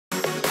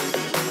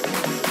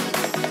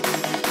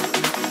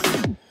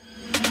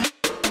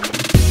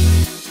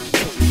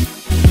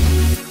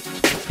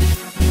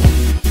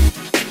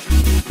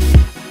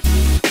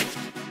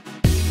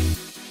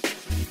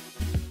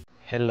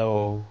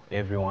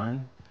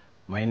everyone.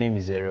 My name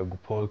is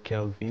Paul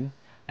Kelvin.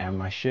 I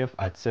am a chef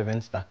at 7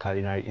 Star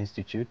Culinary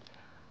Institute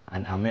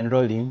and I'm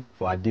enrolling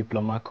for a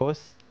diploma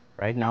course.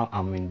 Right now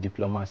I'm in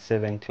Diploma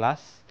 7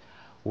 class.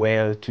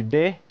 Well,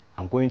 today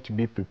I'm going to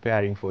be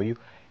preparing for you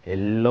a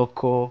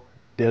local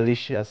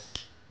delicious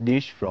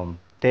dish from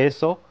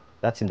Teso.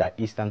 That's in the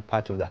eastern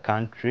part of the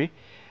country.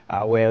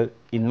 Well,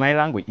 in my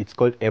language it's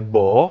called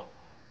ebo,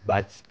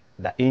 but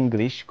the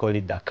English call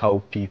it the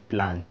cowpea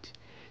plant.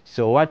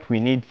 So what we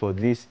need for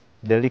this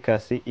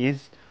delicacy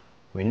is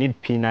we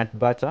need peanut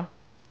butter,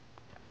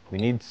 we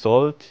need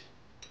salt,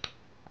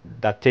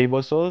 the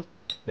table salt,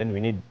 then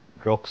we need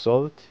rock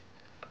salt,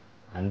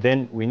 and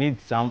then we need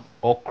some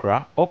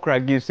okra. Okra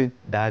gives it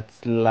that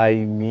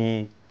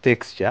slimy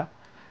texture.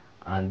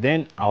 And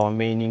then our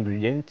main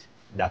ingredient,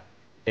 the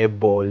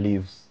ebo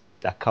leaves,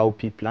 the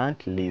cowpea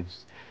plant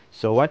leaves.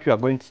 So what we are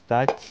going to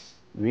start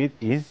with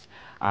is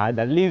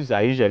the leaves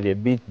are usually a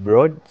bit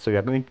broad, so we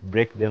are going to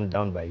break them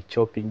down by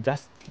chopping.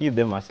 Just give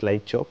them a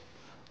slight chop.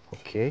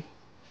 Okay.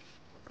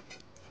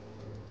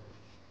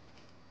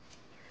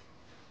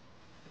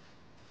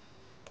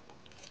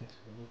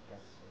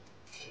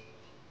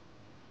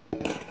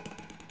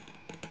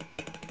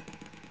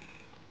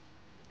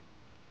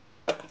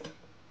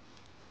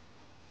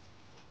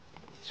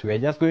 So we are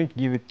just going to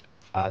give it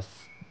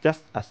just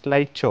a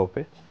slight chop.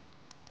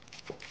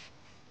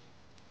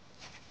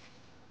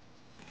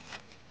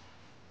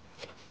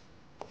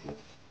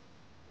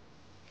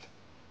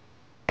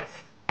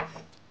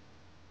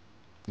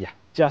 Yeah,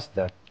 just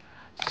that.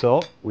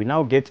 So we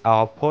now get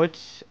our pot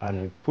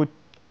and we put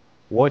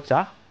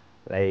water,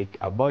 like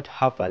about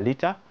half a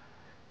liter.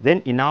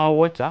 Then in our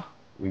water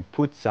we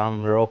put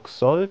some rock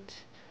salt,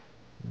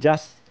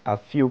 just a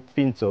few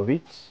pints of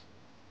it.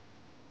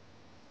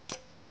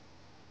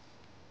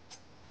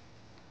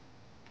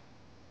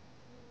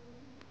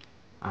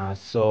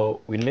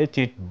 So we let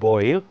it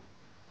boil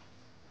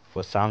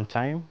for some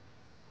time,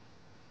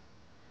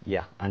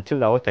 yeah, until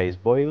the water is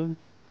boiled.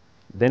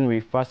 Then we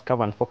first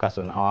come and focus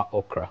on our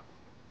okra.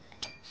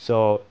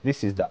 So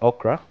this is the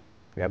okra.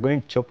 We are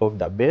going to chop off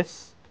the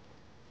base.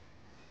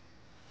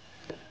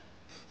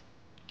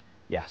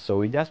 Yeah, so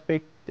we just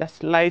make just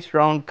slight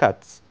round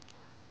cuts.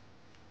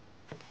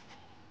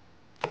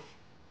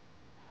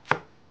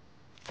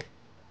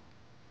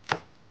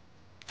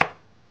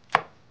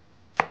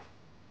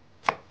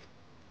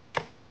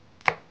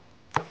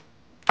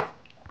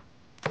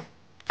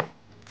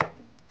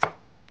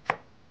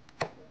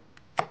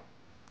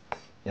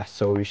 Yeah,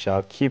 so we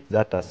shall keep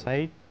that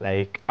aside.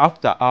 Like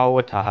after our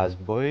water has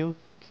boiled,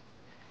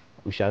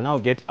 we shall now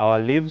get our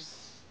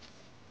leaves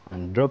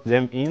and drop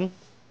them in.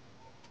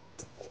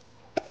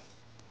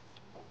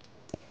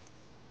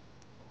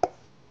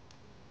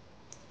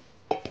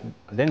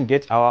 Then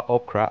get our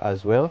okra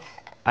as well,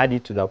 add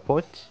it to the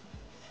pot.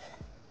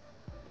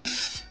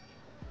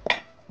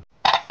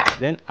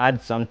 Then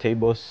add some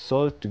table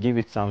salt to give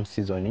it some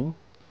seasoning.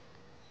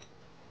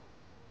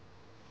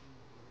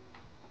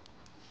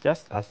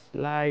 Just a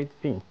slight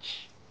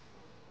pinch.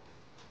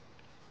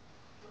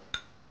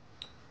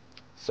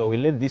 So we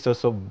let this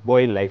also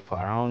boil like for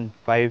around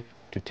 5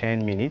 to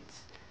 10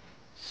 minutes.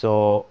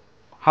 So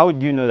how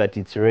do you know that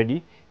it's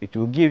ready? It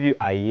will give you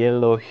a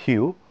yellow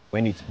hue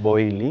when it's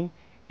boiling.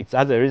 It's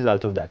as a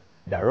result of that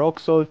the rock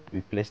salt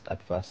we placed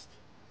at first.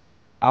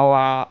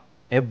 Our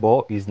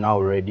ebo is now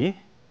ready.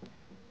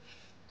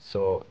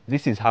 So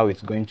this is how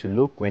it's going to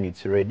look when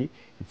it's ready.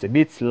 It's a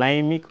bit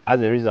slimy as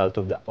a result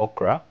of the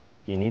okra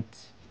in it.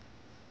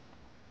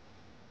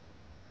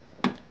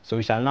 So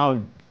we shall now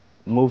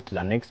move to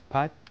the next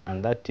part,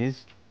 and that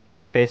is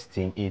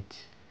pasting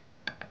it.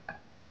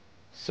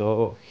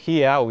 So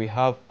here we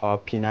have our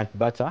peanut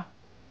butter.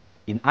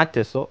 In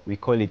Ateso, we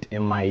call it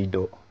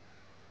emaido.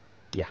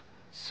 Yeah.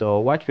 So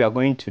what we are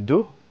going to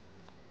do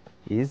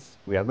is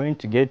we are going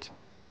to get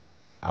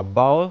a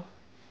bowl.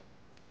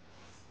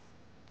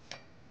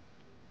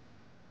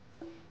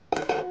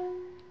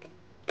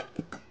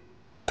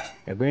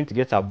 We're going to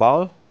get a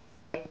bowl,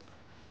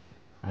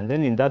 and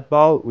then in that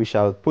bowl we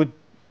shall put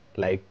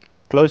like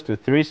close to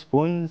 3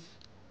 spoons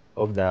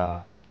of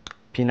the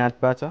peanut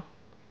butter.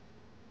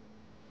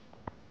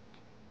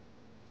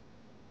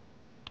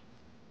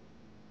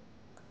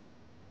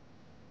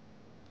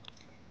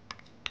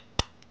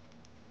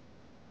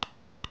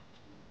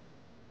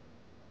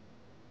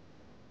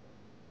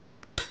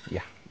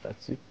 Yeah,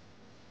 that's it.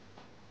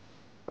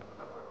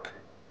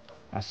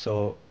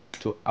 So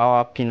to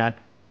our peanut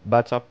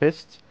butter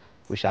paste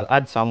we shall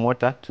add some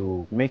water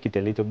to make it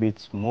a little bit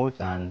smooth,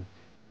 and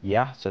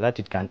yeah, so that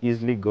it can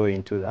easily go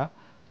into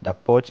the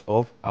pot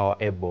of our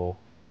ebo.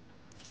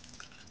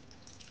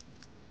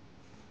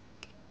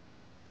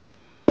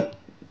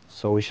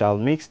 So we shall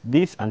mix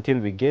this until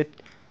we get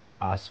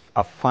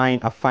a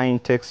fine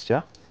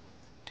texture.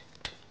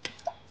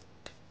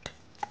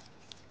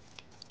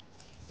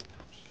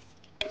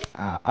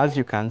 As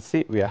you can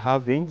see, we are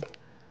having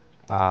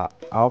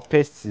our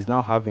paste is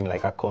now having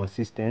like a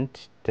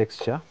consistent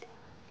texture.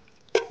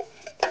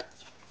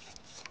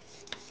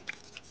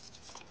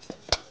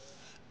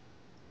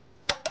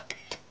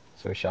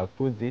 So we shall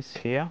put this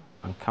here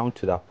and come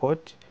to the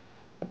pot.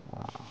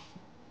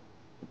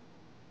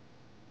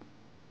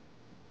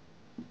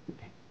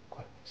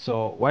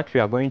 So what we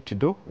are going to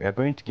do, we are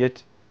going to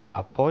get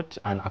a pot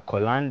and a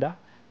colander.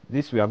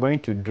 This we are going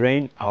to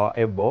drain our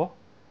ebo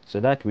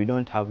so that we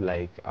don't have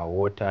like a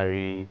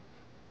watery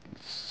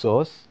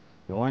sauce.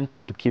 We want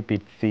to keep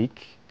it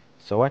thick.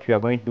 So what we are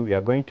going to do, we are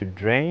going to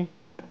drain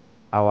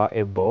our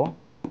ebo.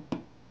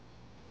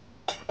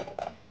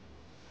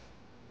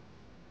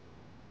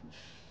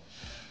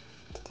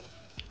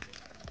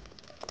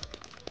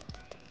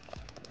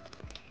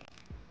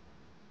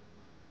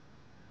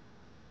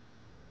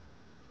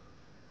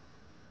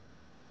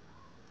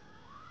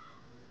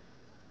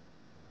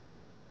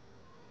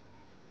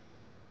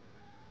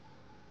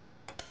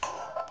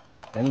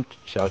 Then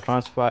shall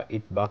transfer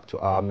it back to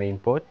our main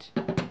pot.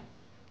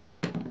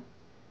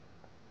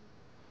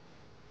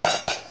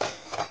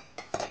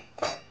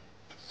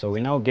 So we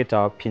now get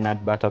our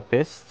peanut butter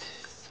paste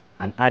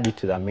and add it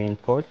to the main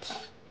pot.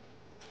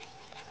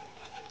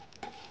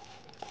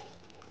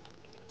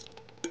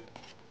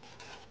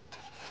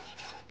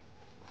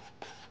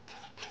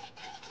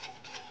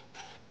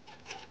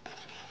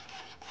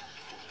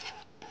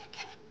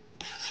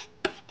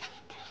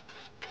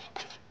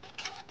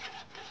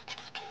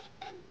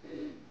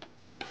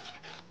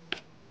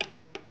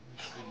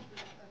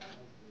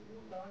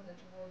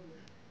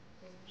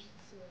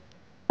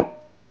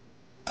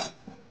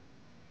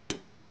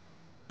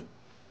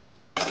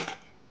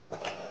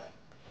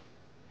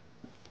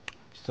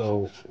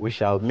 So we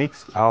shall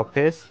mix our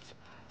paste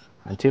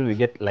until we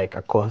get like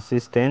a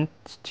consistent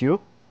stew.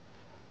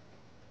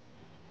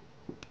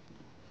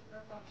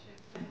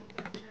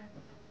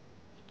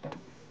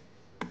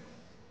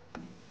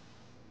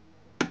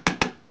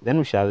 Then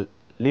we shall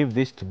leave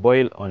this to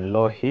boil on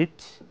low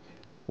heat.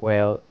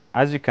 Well,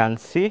 as you can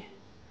see,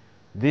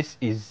 this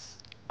is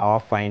our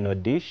final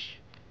dish.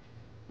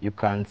 You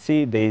can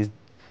see the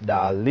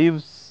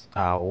leaves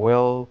are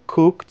well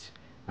cooked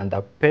and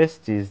the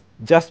paste is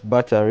just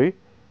buttery.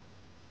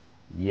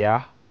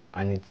 Yeah,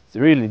 and it's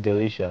really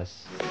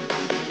delicious.